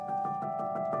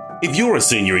If you're a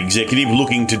senior executive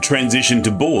looking to transition to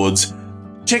boards,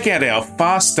 check out our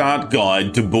Fast Start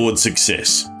Guide to Board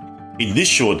Success. In this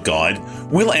short guide,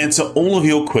 we'll answer all of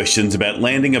your questions about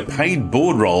landing a paid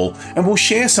board role, and we'll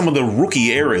share some of the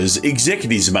rookie errors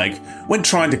executives make when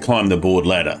trying to climb the board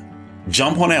ladder.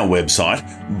 Jump on our website,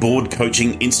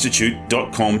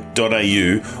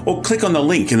 boardcoachinginstitute.com.au, or click on the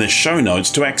link in the show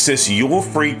notes to access your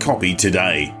free copy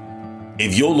today.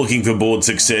 If you're looking for board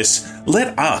success,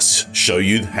 let us show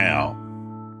you how.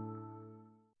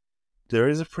 There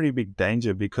is a pretty big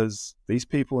danger because these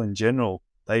people in general,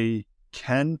 they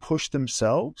can push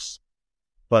themselves,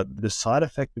 but the side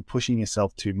effect of pushing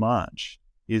yourself too much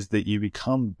is that you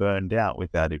become burned out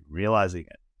without even realizing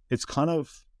it. It's kind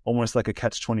of almost like a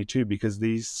catch-22 because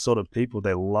these sort of people,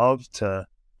 they love to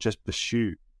just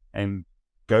pursue and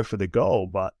go for the goal,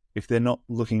 but if they're not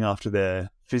looking after their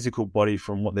physical body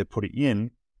from what they're putting in,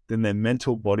 then their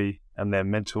mental body and their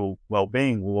mental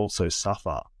well-being will also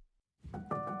suffer.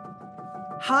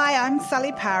 Hi, I'm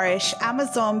Sally Parish,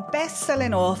 Amazon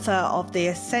best-selling author of The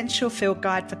Essential Field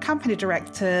Guide for Company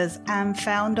Directors and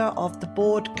founder of the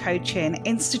Board Coaching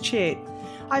Institute.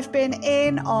 I've been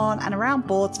in, on and around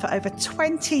boards for over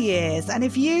 20 years. And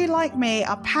if you, like me,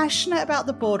 are passionate about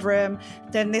the boardroom,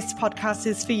 then this podcast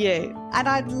is for you. And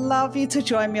I'd love you to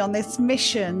join me on this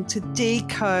mission to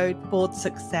decode board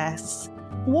success.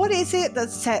 What is it that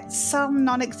sets some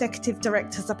non-executive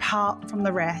directors apart from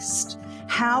the rest?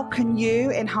 How can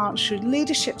you enhance your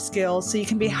leadership skills so you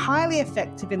can be highly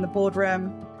effective in the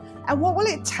boardroom? And what will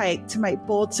it take to make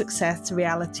board success a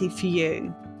reality for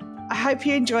you? I hope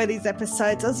you enjoy these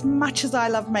episodes as much as I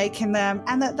love making them,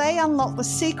 and that they unlock the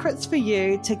secrets for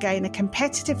you to gain a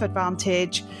competitive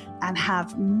advantage and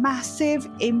have massive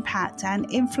impact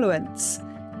and influence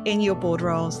in your board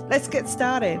roles. Let's get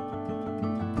started.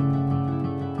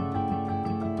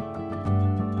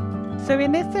 So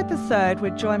in this episode, we're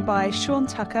joined by Shaun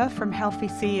Tucker from Healthy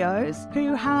CEOs,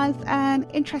 who has an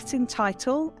interesting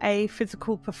title, a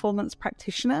physical performance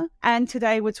practitioner. And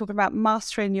today we're talking about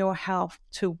mastering your health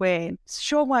to win.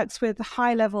 Shaun works with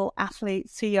high-level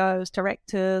athletes, CEOs,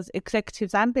 directors,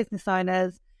 executives, and business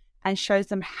owners, and shows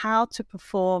them how to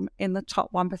perform in the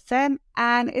top 1%.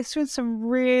 And it's doing some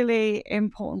really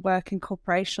important work in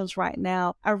corporations right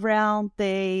now around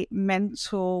the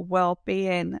mental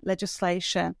well-being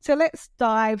legislation. So let's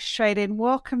dive straight in.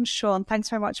 Welcome, Shaun. Thanks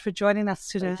very much for joining us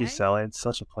today. Thank you, Sally. It's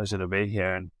such a pleasure to be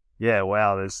here. And yeah,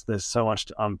 wow, there's so much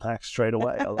to unpack straight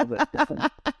away. I love it.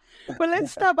 Well,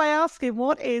 let's start by asking,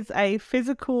 what is a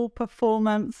physical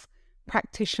performance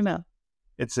practitioner?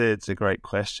 It's a great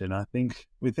question. I think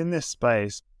within this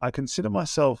space, I consider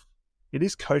myself, it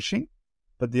is coaching,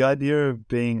 but the idea of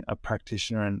being a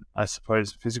practitioner and I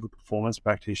suppose physical performance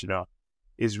practitioner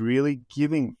is really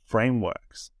giving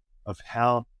frameworks of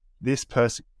how this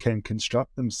person can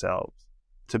construct themselves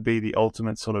to be the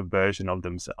ultimate sort of version of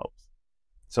themselves.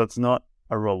 So it's not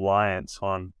a reliance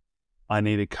on, I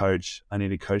need a coach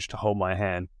to hold my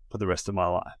hand for the rest of my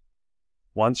life.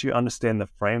 Once you understand the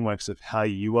frameworks of how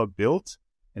you are built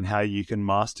and how you can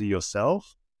master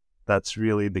yourself, that's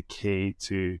really the key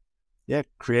to,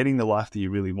 creating the life that you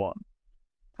really want.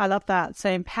 I love that. So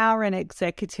empowering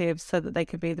executives so that they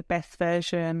can be the best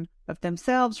version of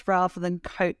themselves rather than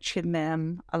coaching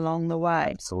them along the way.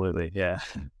 Absolutely, yeah.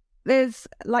 There's,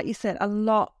 like you said, a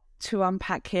lot to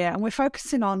unpack here, and we're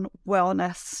focusing on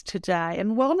wellness today.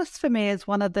 And wellness for me is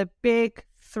one of the big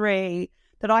three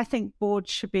that I think boards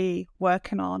should be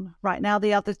working on right now.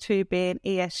 The other two being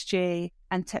ESG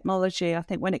and technology. I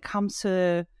think when it comes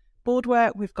to board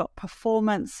work, we've got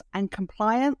performance and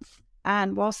compliance.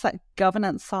 And whilst that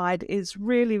governance side is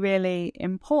really, really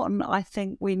important, I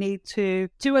think we need to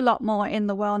do a lot more in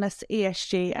the wellness,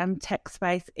 ESG and tech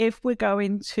space if we're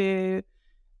going to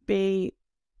be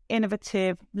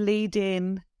innovative,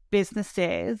 leading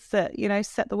businesses that,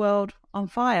 set the world on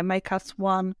fire, make us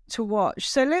one to watch.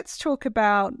 So let's talk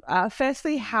about,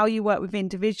 firstly, how you work with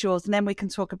individuals, and then we can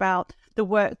talk about the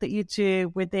work that you do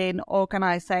within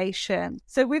organizations.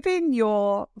 So within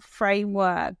your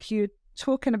framework, you're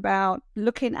talking about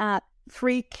looking at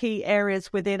three key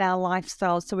areas within our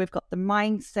lifestyle. So we've got the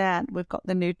mindset, we've got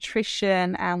the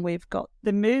nutrition, and we've got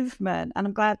the movement. And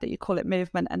I'm glad that you call it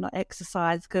movement and not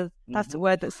exercise, because that's the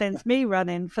word that sends me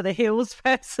running for the hills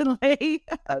personally.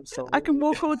 Absolutely. I can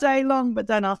walk all day long, but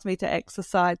don't ask me to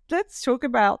exercise. Let's talk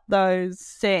about those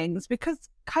things, because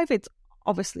COVID's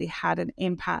obviously had an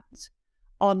impact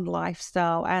on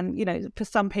lifestyle. And, for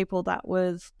some people that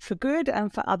was for good,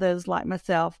 and for others like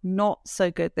myself, not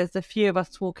so good. There's a few of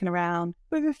us walking around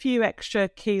with a few extra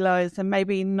kilos and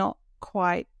maybe not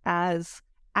quite as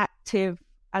active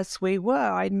as we were.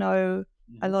 I know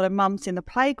a lot of mums in the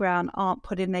playground aren't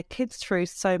putting their kids through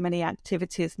so many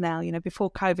activities now. You know,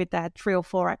 before COVID, they had 3 or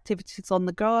 4 activities on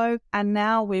the go. And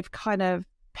now we've kind of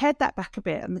pared that back a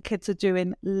bit and the kids are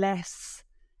doing less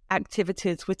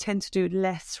activities. We tend to do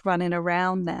less running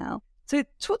around now. So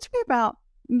talk to me about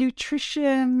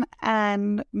nutrition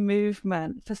and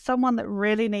movement for someone that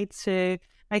really needs to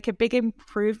make a big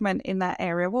improvement in that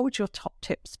area. What would your top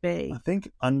tips be? I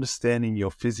think understanding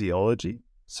your physiology.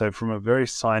 So from a very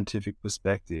scientific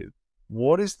perspective,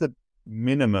 what is the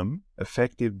minimum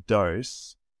effective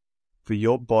dose for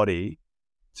your body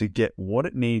to get what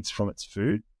it needs from its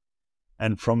food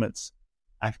and from its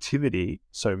activity,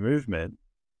 so movement,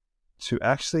 to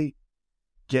actually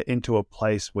get into a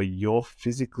place where you're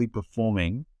physically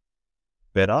performing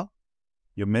better,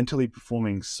 you're mentally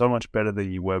performing so much better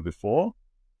than you were before,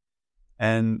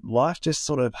 and life just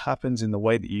sort of happens in the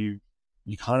way that you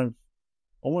kind of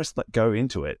almost let go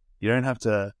into it. You don't have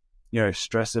to,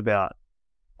 stress about,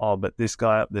 oh, but this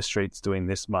guy up the street's doing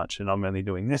this much and I'm only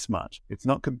doing this much. It's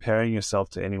not comparing yourself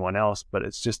to anyone else, but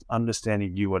it's just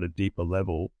understanding you at a deeper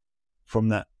level from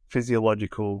that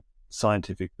physiological,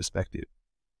 scientific perspective.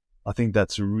 I think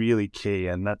that's really key,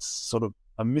 and that's sort of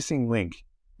a missing link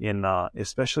in,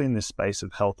 especially in this space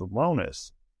of health and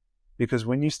wellness, because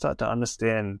when you start to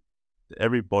understand that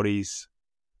everybody's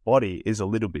body is a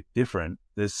little bit different,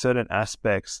 there's certain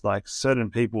aspects, like certain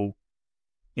people,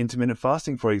 intermittent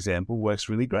fasting, for example, works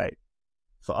really great.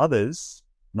 For others,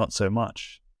 not so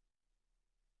much.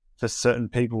 For certain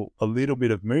people, a little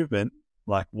bit of movement,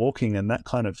 like walking and that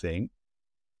kind of thing,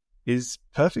 is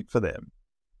perfect for them.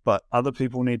 But other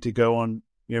people need to go on,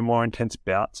 more intense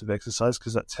bouts of exercise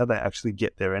because that's how they actually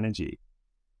get their energy.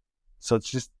 So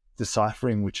it's just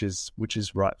deciphering which is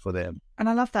right for them. And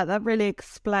I love that. That really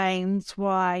explains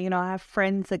why, I have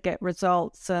friends that get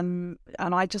results and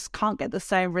I just can't get the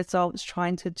same results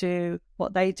trying to do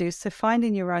what they do. So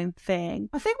finding your own thing.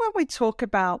 I think when we talk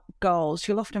about goals,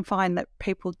 you'll often find that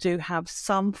people do have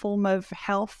some form of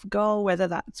health goal, whether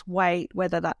that's weight,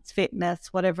 whether that's fitness,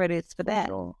 whatever it is for them.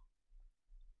 Sure.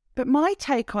 But my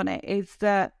take on it is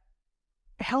that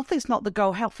health is not the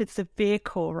goal. Health is the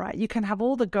vehicle, right? You can have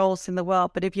all the goals in the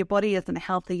world, but if your body isn't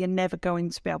healthy, you're never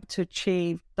going to be able to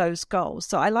achieve those goals.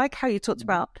 So I like how you talked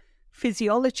about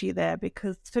physiology there,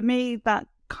 because for me, that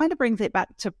kind of brings it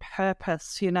back to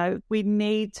purpose. We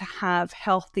need to have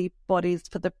healthy bodies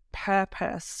for the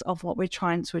purpose of what we're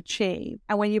trying to achieve.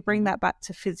 And when you bring that back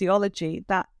to physiology,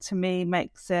 that to me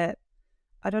makes it,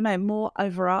 more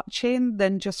overarching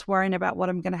than just worrying about what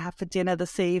I'm going to have for dinner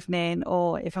this evening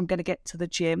or if I'm going to get to the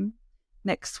gym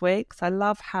next week. So I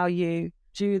love how you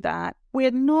do that.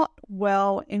 We're not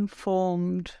well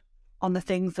informed on the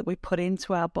things that we put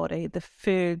into our body, the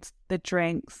foods, the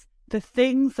drinks, the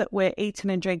things that we're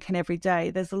eating and drinking every day.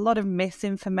 There's a lot of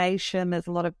misinformation. There's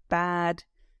a lot of bad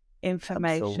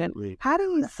information. Absolutely. How do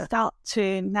you start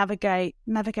to navigate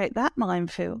that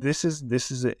minefield? This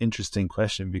is an interesting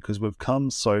question because we've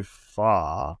come so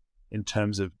far in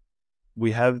terms of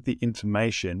we have the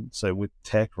information. So with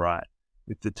tech, right,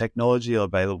 with the technology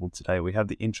available today, we have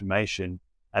the information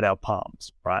at our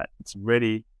palms, right? It's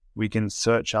ready. We can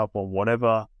search up on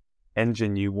whatever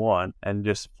engine you want and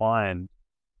just find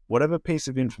whatever piece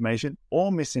of information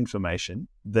or misinformation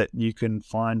that you can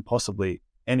find possibly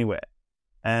anywhere.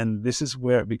 And this is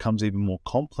where it becomes even more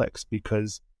complex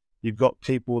because you've got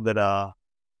people that are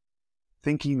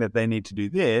thinking that they need to do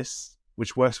this,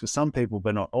 which works for some people,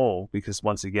 but not all, because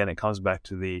once again, it comes back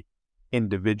to the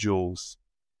individual's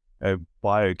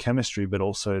biochemistry, but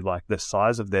also like the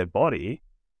size of their body.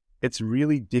 It's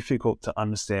really difficult to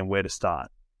understand where to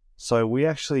start. So we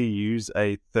actually use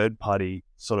a third-party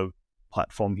sort of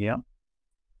platform here,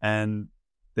 and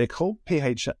they're called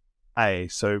PHA,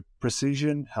 so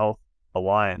Precision Health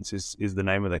Alliance is the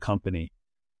name of the company,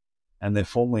 and they're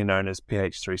formerly known as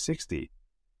PH360.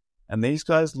 And these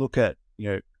guys look at,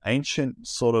 ancient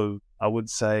sort of, I would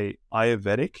say,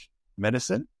 Ayurvedic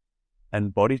medicine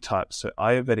and body types. So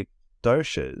Ayurvedic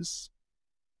doshas,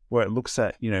 where it looks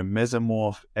at,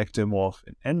 mesomorph, ectomorph,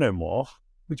 and endomorph,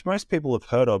 which most people have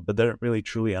heard of, but they don't really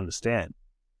truly understand.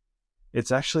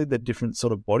 It's actually the different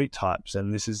sort of body types,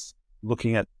 and this is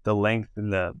looking at the length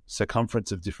and the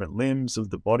circumference of different limbs of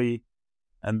the body.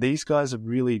 And these guys have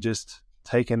really just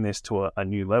taken this to a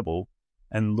new level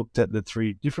and looked at the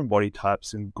 3 different body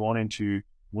types and gone into,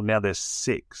 well, now there's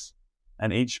 6.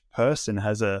 And each person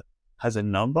has a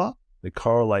number that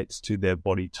correlates to their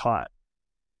body type.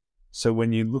 So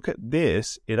when you look at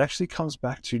this, it actually comes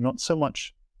back to not so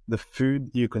much the food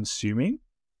you're consuming,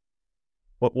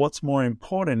 but what's more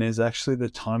important is actually the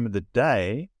time of the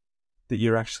day that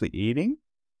you're actually eating,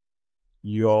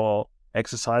 you're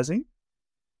exercising,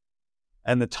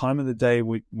 And the time of the day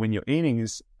when you're eating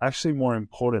is actually more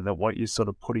important than what you're sort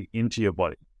of putting into your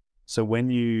body. So when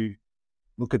you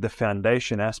look at the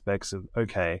foundation aspects of,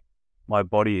 okay, my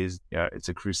body is, it's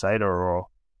a crusader, or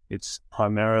it's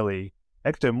primarily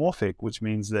ectomorphic, which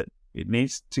means that it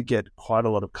needs to get quite a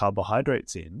lot of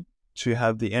carbohydrates in to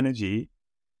have the energy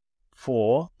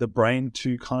for the brain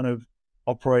to kind of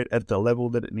operate at the level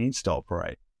that it needs to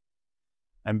operate.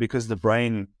 And because the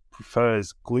brain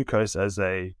prefers glucose as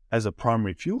a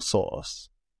primary fuel source,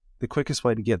 the quickest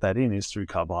way to get that in is through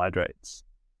carbohydrates.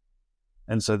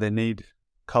 And so they need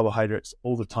carbohydrates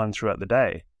all the time throughout the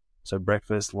day. So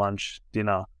breakfast, lunch,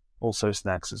 dinner, also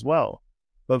snacks as well.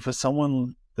 But for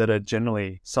someone that are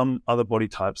generally, some other body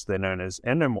types, they're known as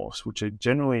endomorphs, which are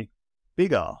generally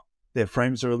bigger. Their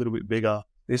frames are a little bit bigger.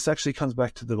 This actually comes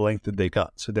back to the length of their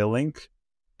gut. So the length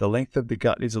of the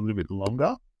gut is a little bit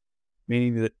longer,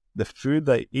 meaning that the food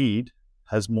they eat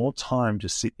has more time to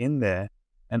sit in there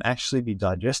and actually be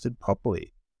digested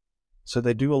properly. So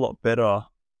they do a lot better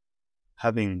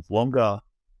having longer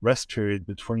rest period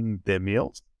between their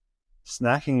meals.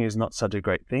 Snacking is not such a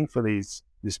great thing for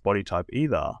this body type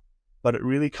either, but it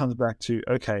really comes back to,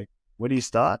 okay, where do you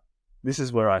start? This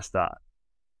is where I start.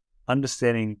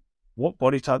 Understanding what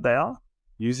body type they are,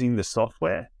 using the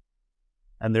software.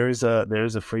 And there is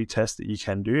a free test that you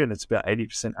can do, and it's about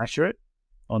 80% accurate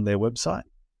on their website.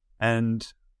 And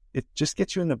it just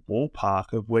gets you in the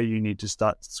ballpark of where you need to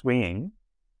start swinging.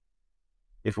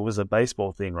 If it was a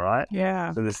baseball thing, right?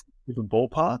 Yeah. So there's different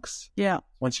ballparks. Yeah.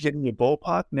 Once you get in your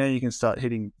ballpark, now you can start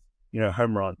hitting,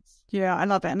 home runs. Yeah, I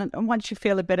love it. And once you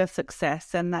feel a bit of success,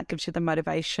 then that gives you the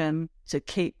motivation to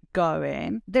keep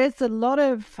going. There's a lot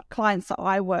of clients that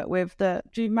I work with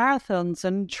that do marathons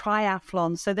and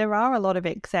triathlons. So there are a lot of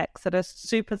execs that are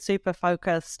super, super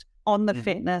focused on the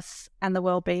fitness and the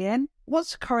well-being.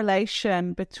 What's the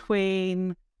correlation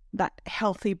between that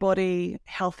healthy body,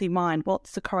 healthy mind?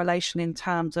 What's the correlation in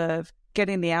terms of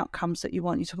getting the outcomes that you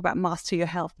want? You talk about master your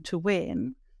health to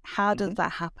win. How does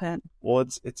that happen? Well,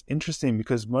 it's interesting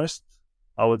because most,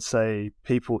 I would say,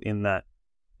 people in that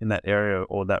area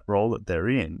or that role that they're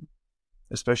in,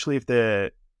 especially if they're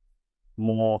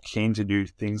more keen to do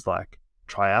things like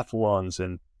triathlons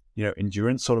and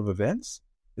endurance sort of events,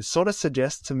 it sort of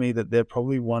suggests to me that they're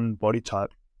probably one body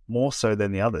type more so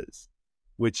than the others,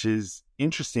 which is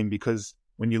interesting because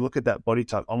when you look at that body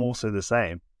type, I'm also the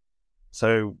same.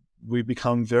 So we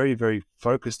become very, very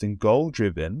focused and goal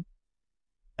driven.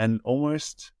 And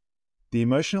almost the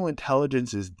emotional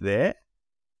intelligence is there,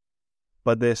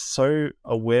 but they're so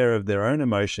aware of their own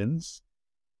emotions,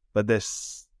 but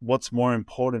what's more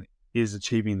important is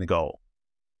achieving the goal.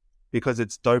 Because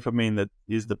it's dopamine that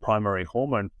is the primary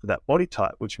hormone for that body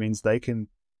type, which means they can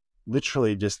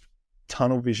literally just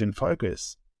tunnel vision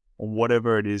focus on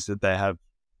whatever it is that they have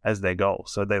as their goal.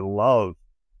 So they love,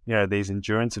 these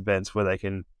endurance events where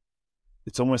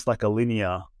it's almost like a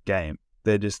linear game.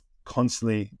 They're just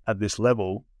constantly at this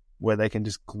level where they can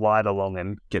just glide along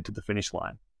and get to the finish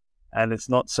line. And it's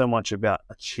not so much about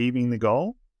achieving the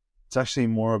goal. It's actually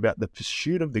more about the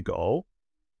pursuit of the goal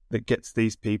that gets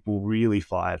these people really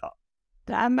fired up.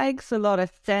 That makes a lot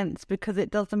of sense because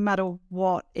it doesn't matter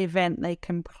what event they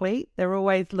complete. They're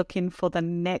always looking for the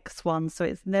next one. So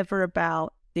it's never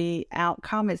about the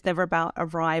outcome. It's never about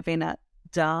arriving at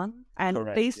done. And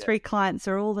correct, these three clients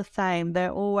are all the same.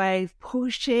 They're always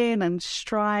pushing and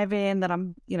striving that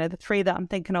the three that I'm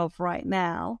thinking of right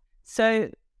now. So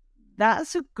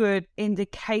that's a good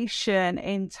indication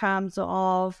in terms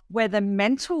of where the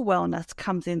mental wellness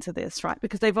comes into this, right?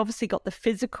 Because they've obviously got the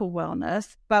physical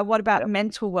wellness, but what about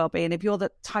mental well-being? If you're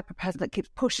the type of person that keeps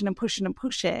pushing and pushing and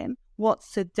pushing,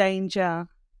 what's the danger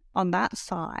on that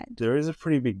side? There is a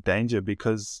pretty big danger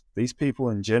because these people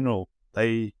in general,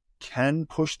 they can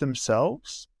push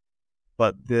themselves,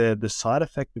 but the side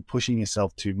effect of pushing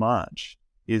yourself too much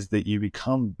is that you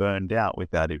become burned out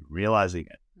without even realizing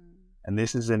it. And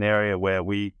this is an area where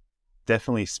we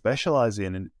definitely specialize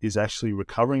in, and is actually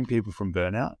recovering people from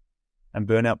burnout and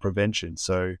burnout prevention.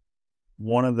 So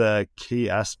one of the key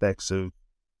aspects of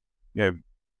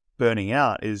burning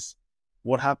out is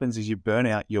what happens is you burn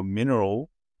out your mineral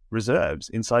reserves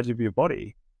inside of your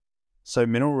body. So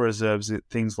mineral reserves are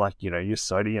things like, your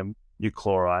sodium, your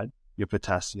chloride, your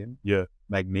potassium, your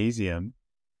magnesium.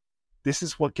 This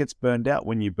is what gets burned out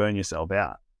when you burn yourself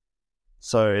out.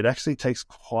 So it actually takes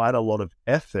quite a lot of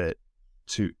effort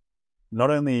to not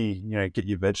only, get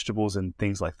your vegetables and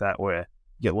things like that where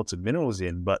you get lots of minerals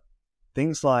in, but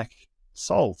things like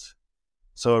salt.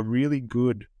 So a really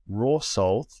good raw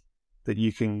salt that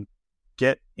you can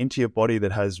get into your body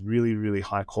that has really, really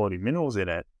high quality minerals in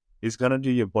it is going to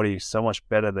do your body so much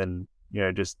better than,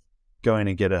 just going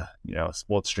to get a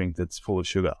sports drink that's full of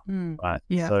sugar, right?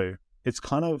 Yeah. So it's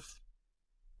kind of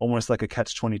almost like a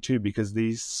catch-22, because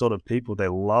these sort of people, they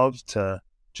love to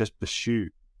just pursue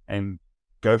and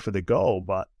go for the goal,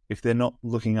 but if they're not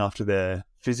looking after their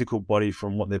physical body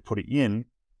from what they're putting in,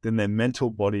 then their mental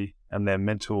body and their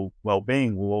mental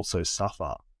well-being will also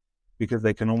suffer, because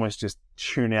they can almost just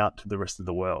tune out to the rest of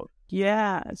the world.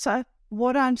 Yeah. So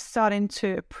what I'm starting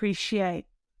to appreciate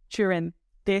during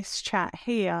this chat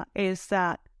here is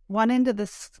that one end of the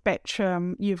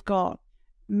spectrum, you've got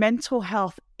mental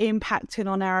health impacting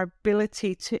on our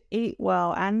ability to eat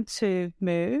well and to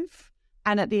move.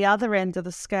 And at the other end of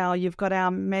the scale, you've got our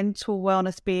mental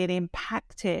wellness being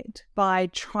impacted by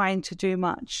trying to do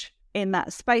much in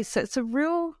that space. So it's a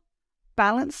real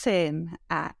balancing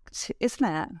act, isn't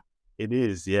it? It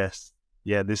is, yes.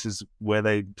 Yeah, this is where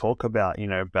they talk about,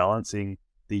 balancing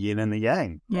the yin and the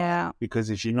yang. Yeah. Because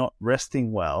if you're not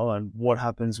resting well, and what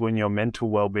happens when your mental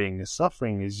well-being is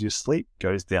suffering is your sleep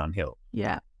goes downhill.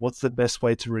 Yeah. What's the best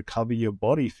way to recover your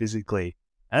body physically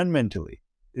and mentally?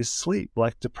 Is sleep.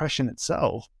 Like depression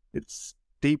itself, it's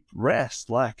deep rest,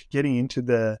 like getting into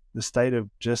the state of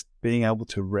just being able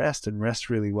to rest and rest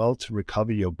really well to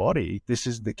recover your body. This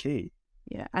is the key.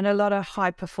 Yeah. And a lot of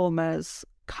high performers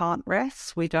can't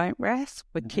rest. We don't rest.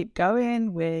 We keep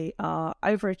going. We are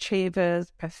overachievers,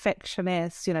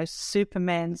 perfectionists,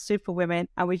 supermen, superwomen,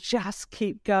 and we just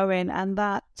keep going. And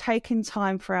that taking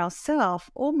time for ourselves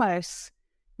almost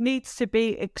needs to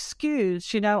be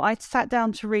excused. I sat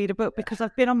down to read a book because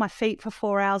I've been on my feet for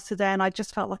 4 hours today, and I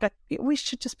just felt like we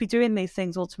should just be doing these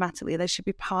things automatically. They should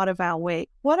be part of our week.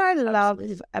 What I love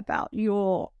about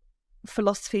your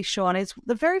philosophy, Shaun, is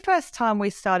the very first time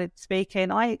we started speaking,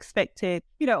 I expected,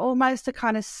 almost a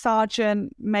kind of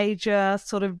sergeant major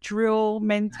sort of drill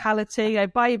mentality,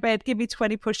 by your bed, give me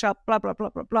 20 push-ups, blah, blah, blah,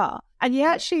 blah, blah. And you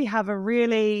actually have a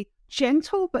really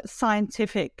gentle but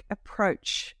scientific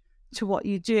approach to what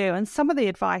you do. And some of the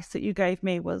advice that you gave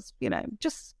me was,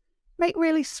 just make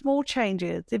really small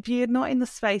changes. If you're not in the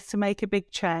space to make a big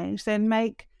change, then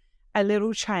make a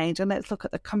little change. And let's look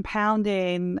at the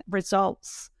compounding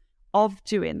results of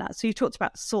doing that. So you talked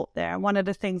about salt there. And one of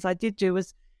the things I did do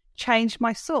was change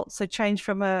my salt. So change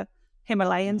from a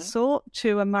Himalayan salt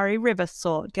to a Murray River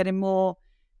salt, getting more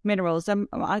minerals. And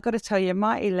I got to tell you,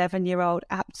 my 11-year-old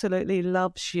absolutely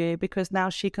loves you, because now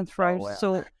she can throw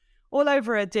salt all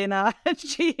over her dinner.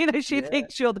 She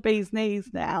thinks you're the bee's knees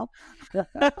now.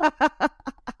 That's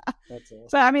awesome.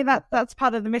 So, I mean, that's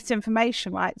part of the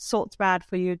misinformation, right? Salt's bad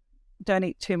for you. Don't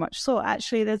eat too much salt.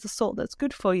 Actually, there's a salt that's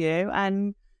good for you.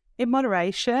 And in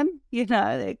moderation,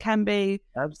 it can be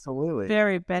absolutely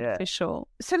very beneficial.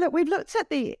 Yeah. So look, we've looked at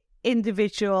the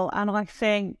individual, and I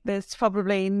think there's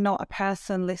probably not a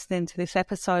person listening to this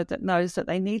episode that knows that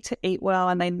they need to eat well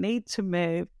and they need to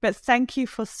move. But thank you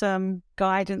for some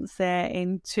guidance there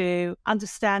into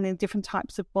understanding different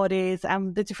types of bodies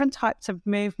and the different types of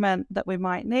movement that we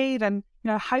might need. And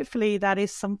hopefully that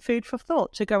is some food for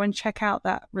thought to go and check out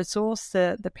that resource,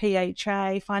 the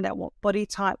PHA, find out what body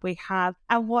type we have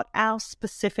and what our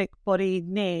specific body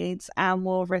needs and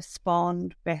will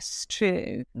respond best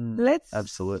to. Let's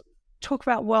absolutely talk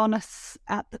about wellness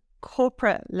at the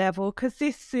corporate level, because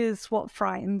this is what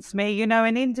frightens me.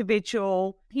 An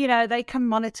individual, they can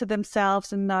monitor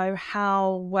themselves and know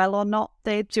how well or not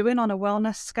they're doing on a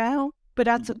wellness scale. But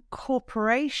as a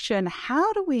corporation,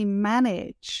 how do we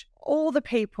manage all the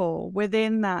people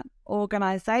within that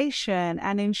organization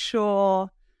and ensure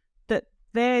that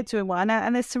they're doing well?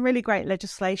 And there's some really great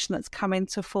legislation that's come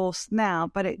into force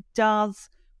now, but it does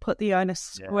put the onus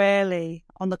squarely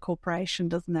on the corporation,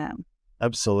 doesn't it?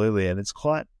 Absolutely. And it's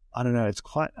quite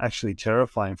actually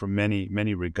terrifying from many,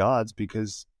 many regards,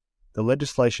 because the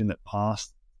legislation that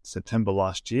passed September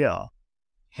last year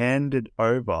handed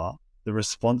over the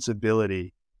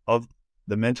responsibility of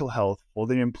the mental health for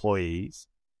the employees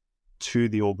to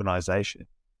the organization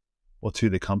or to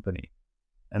the company.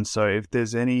 And so if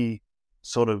there's any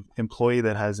sort of employee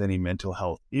that has any mental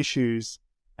health issues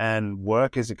and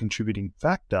work is a contributing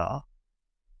factor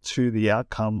to the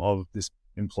outcome of this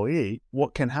employee,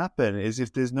 what can happen is,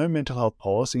 if there's no mental health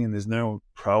policy and there's no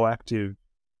proactive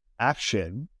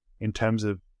action in terms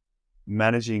of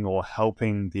managing or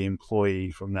helping the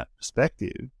employee from that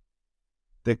perspective,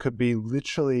 there could be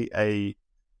literally a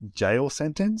jail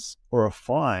sentence or a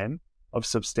fine of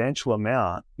substantial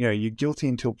amount. You're guilty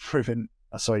until proven,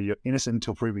 you're innocent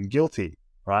until proven guilty,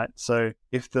 right? So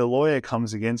if the lawyer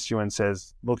comes against you and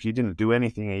says, look, you didn't do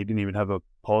anything and you didn't even have a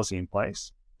policy in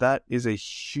place, that is a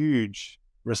huge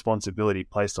responsibility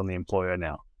placed on the employer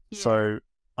now. Yeah. So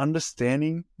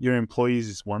understanding your employees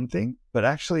is one thing, but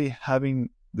actually having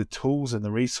the tools and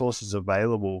the resources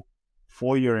available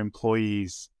for your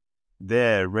employees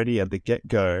there ready at the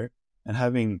get-go, and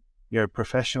having,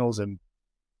 professionals and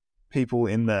people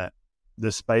in the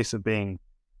space of being,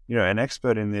 an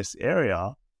expert in this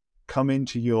area come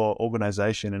into your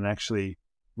organization and actually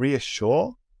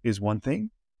reassure is one thing.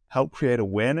 Help create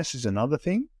awareness is another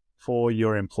thing for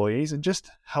your employees, and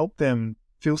just help them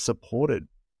feel supported.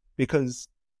 Because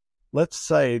let's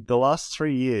say the last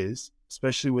 3 years,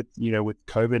 especially with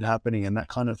COVID happening and that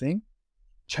kind of thing,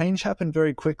 change happened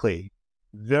very quickly,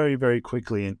 very, very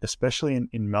quickly. And especially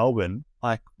in Melbourne,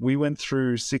 like we went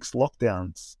through 6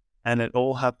 lockdowns, and it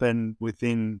all happened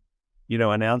within,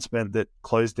 announcement that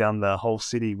closed down the whole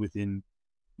city within,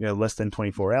 less than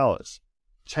 24 hours.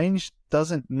 Change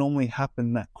doesn't normally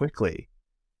happen that quickly.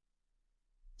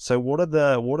 So what are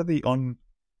the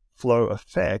on-flow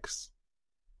effects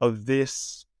of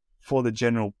this for the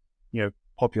general,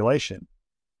 population?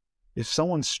 If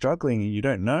someone's struggling and you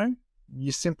don't know,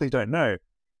 you simply don't know.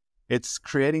 It's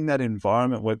creating that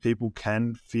environment where people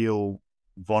can feel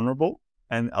vulnerable.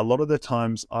 And a lot of the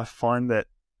times I find that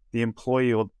the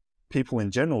employee or people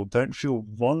in general don't feel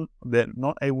they're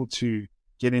not able to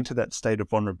get into that state of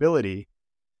vulnerability,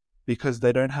 because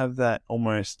they don't have that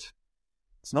almost,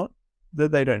 it's not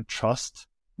that they don't trust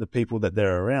the people that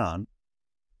they're around,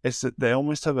 it's that they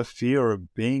almost have a fear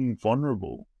of being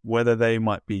vulnerable, whether they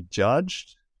might be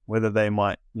judged, whether they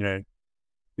might,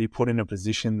 be put in a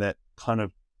position that kind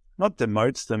of not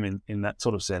demotes them in that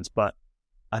sort of sense. But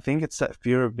I think it's that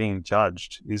fear of being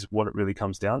judged is what it really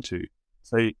comes down to.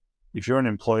 So if you're an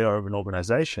employer of an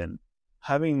organization,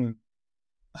 having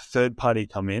a third party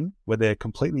come in where they're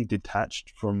completely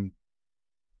detached from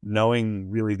knowing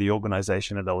really the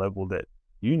organization at a level that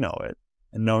you know it,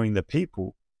 and knowing the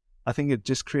people, I think it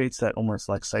just creates that almost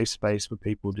like safe space for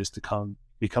people just to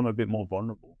become a bit more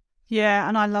vulnerable. Yeah,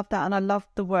 and I love that. And I love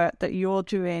the work that you're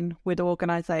doing with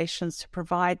organizations to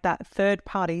provide that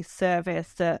third-party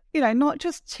service that, not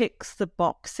just ticks the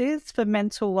boxes for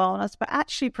mental wellness, but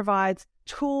actually provides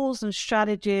tools and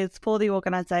strategies for the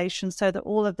organization so that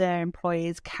all of their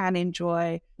employees can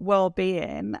enjoy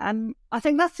well-being. And I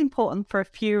think that's important for a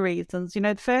few reasons.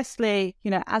 Firstly,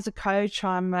 as a coach,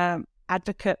 I'm an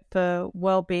advocate for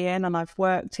well-being, and I've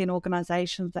worked in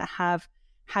organizations that have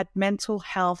had mental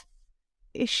health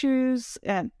issues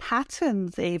and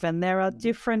patterns. Even there are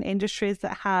different industries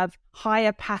that have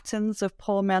higher patterns of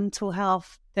poor mental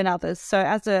health than others. So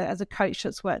as a coach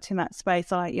that's worked in that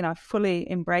space, I fully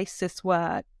embrace this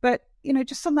work. But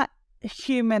just on that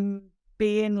human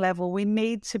being level, we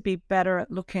need to be better at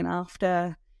looking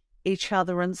after each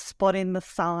other and spotting the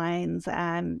signs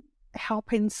and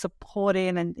helping,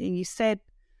 supporting. And you said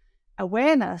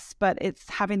awareness, but it's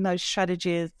having those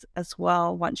strategies as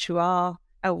well once you are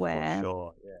aware.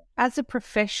 Sure, yeah. As a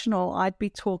professional, I'd be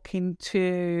talking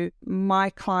to my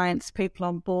clients, people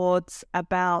on boards,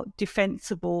 about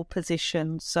defensible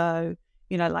positions. So,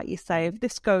 like you say, if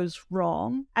this goes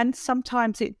wrong, and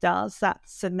sometimes it does,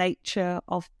 that's the nature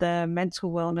of the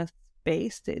mental wellness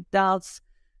beast. It does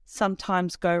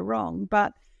sometimes go wrong.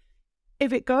 But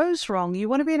if it goes wrong, you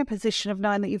want to be in a position of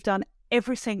knowing that you've done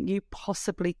everything you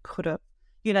possibly could have.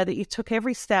 That you took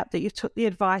every step, that you took the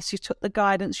advice, you took the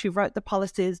guidance, you wrote the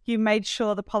policies, you made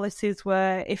sure the policies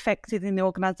were effective in the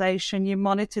organization, you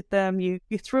monitored them, you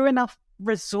threw enough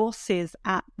resources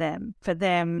at them for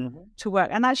them to work.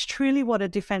 And that's truly what a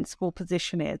defensible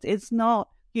position is. It's not,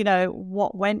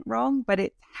 what went wrong, but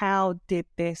it's how did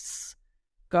this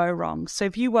go wrong. So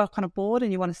if you work on a board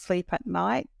and you want to sleep at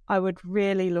night, I would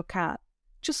really looking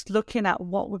at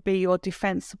what would be your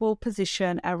defensible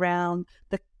position around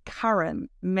the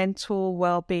current mental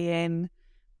well-being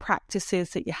practices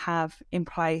that you have in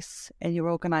place in your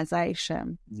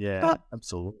organization. Yeah,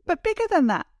 absolutely. But bigger than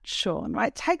that, Shaun,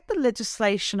 right? Take the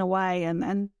legislation away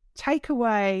and take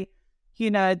away,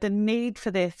 the need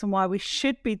for this and why we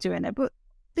should be doing it. But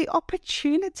the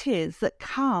opportunities that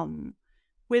come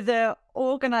with an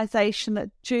organization that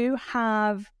do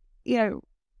have,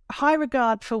 high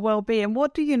regard for well-being.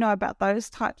 What do you know about those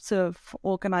types of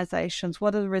organizations?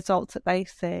 What are the results that they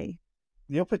see?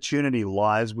 The opportunity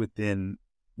lies within,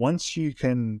 once you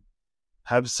can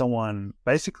have someone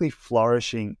basically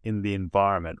flourishing in the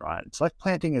environment, right? It's like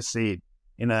planting a seed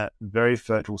in a very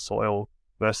fertile soil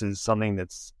versus something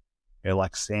that's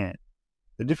like sand.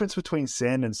 The difference between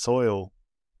sand and soil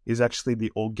is actually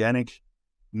the organic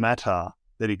matter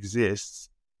that exists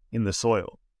in the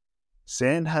soil.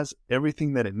 Sand has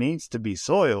everything that it needs to be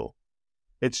soil.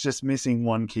 It's just missing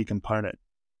one key component.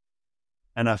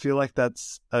 And I feel like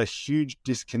that's a huge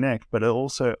disconnect, but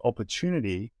also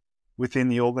opportunity within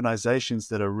the organizations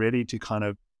that are ready to kind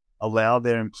of allow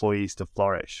their employees to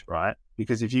flourish, right?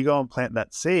 Because if you go and plant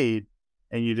that seed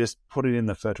and you just put it in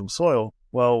the fertile soil,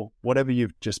 well, whatever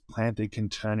you've just planted can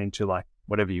turn into like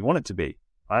whatever you want it to be,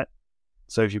 right?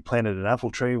 So if you planted an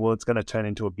apple tree, well, it's going to turn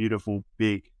into a beautiful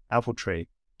big apple tree,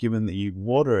 given that you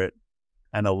water it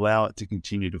and allow it to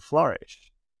continue to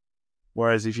flourish.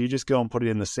 Whereas if you just go and put it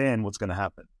in the sand, what's going to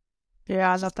happen?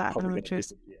 Yeah, I love that analogy.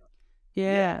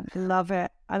 Yeah, I love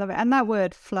it. I love it. And that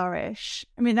word flourish,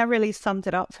 I mean, that really summed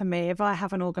it up for me. If I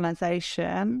have an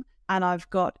organization and I've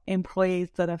got employees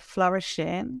that are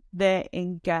flourishing, they're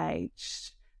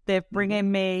engaged. They're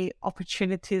bringing me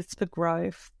opportunities for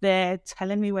growth. They're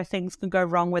telling me where things can go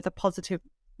wrong with a positive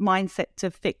mindset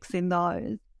to fixing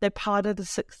those. They're part of the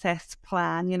success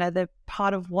plan. You know, they're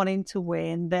part of wanting to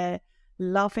win. They're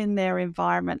loving their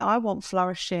environment. I want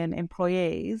flourishing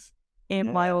employees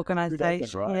in my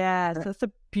organization. Right. Yeah, so that's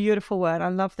a beautiful word. I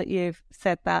love that you've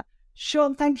said that.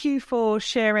 Shaun, thank you for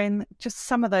sharing just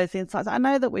some of those insights. I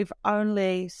know that we've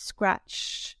only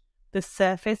scratched the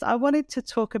surface. I wanted to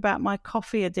talk about my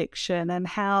coffee addiction and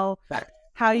how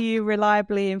you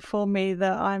reliably inform me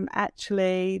that I'm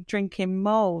actually drinking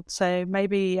mold. So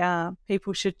maybe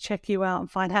people should check you out and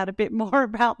find out a bit more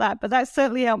about that. But that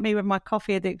certainly helped me with my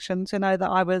coffee addiction to know that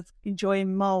I was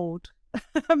enjoying mold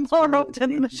more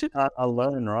often than I should. Can't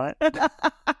unlearn, right?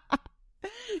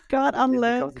 Can't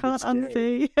unlearn, can't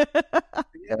unsee.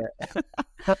 Yeah.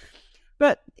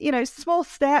 But, you know, small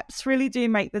steps really do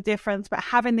make the difference, but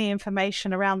having the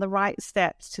information around the right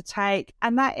steps to take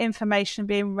and that information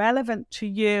being relevant to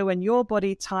you and your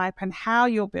body type and how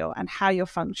you're built and how you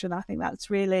function, I think that's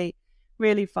really,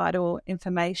 really vital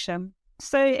information.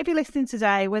 So if you're listening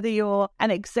today, whether you're an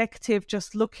executive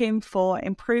just looking for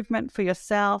improvement for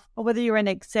yourself, or whether you're an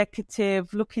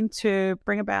executive looking to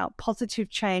bring about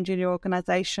positive change in your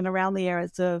organization around the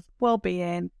areas of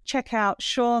well-being, check out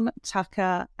Shaun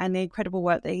Tucker and the incredible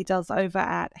work that he does over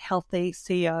at Healthy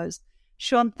CEOs.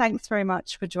 Shaun, thanks very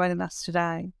much for joining us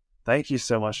today. Thank you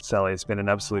so much, Sally. It's been an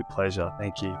absolute pleasure.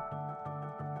 Thank you.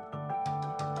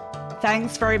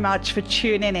 Thanks very much for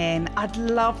tuning in. I'd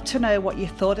love to know what you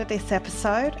thought of this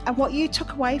episode and what you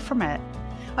took away from it.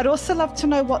 I'd also love to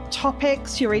know what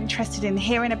topics you're interested in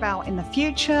hearing about in the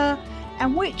future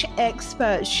and which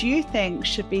experts you think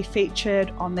should be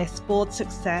featured on this Board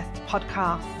Success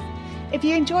podcast. If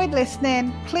you enjoyed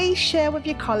listening, please share with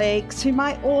your colleagues who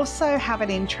might also have an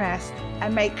interest,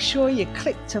 and make sure you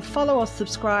click to follow or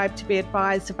subscribe to be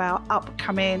advised of our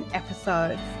upcoming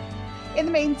episodes. In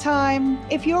the meantime,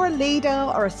 if you're a leader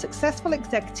or a successful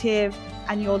executive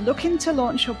and you're looking to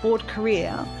launch your board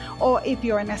career, or if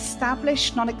you're an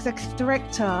established non-executive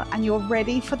director and you're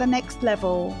ready for the next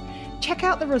level, check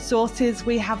out the resources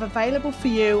we have available for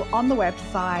you on the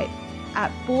website at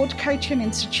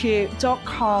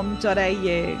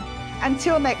boardcoachinginstitute.com.au.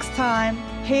 Until next time,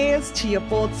 here's to your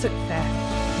board success.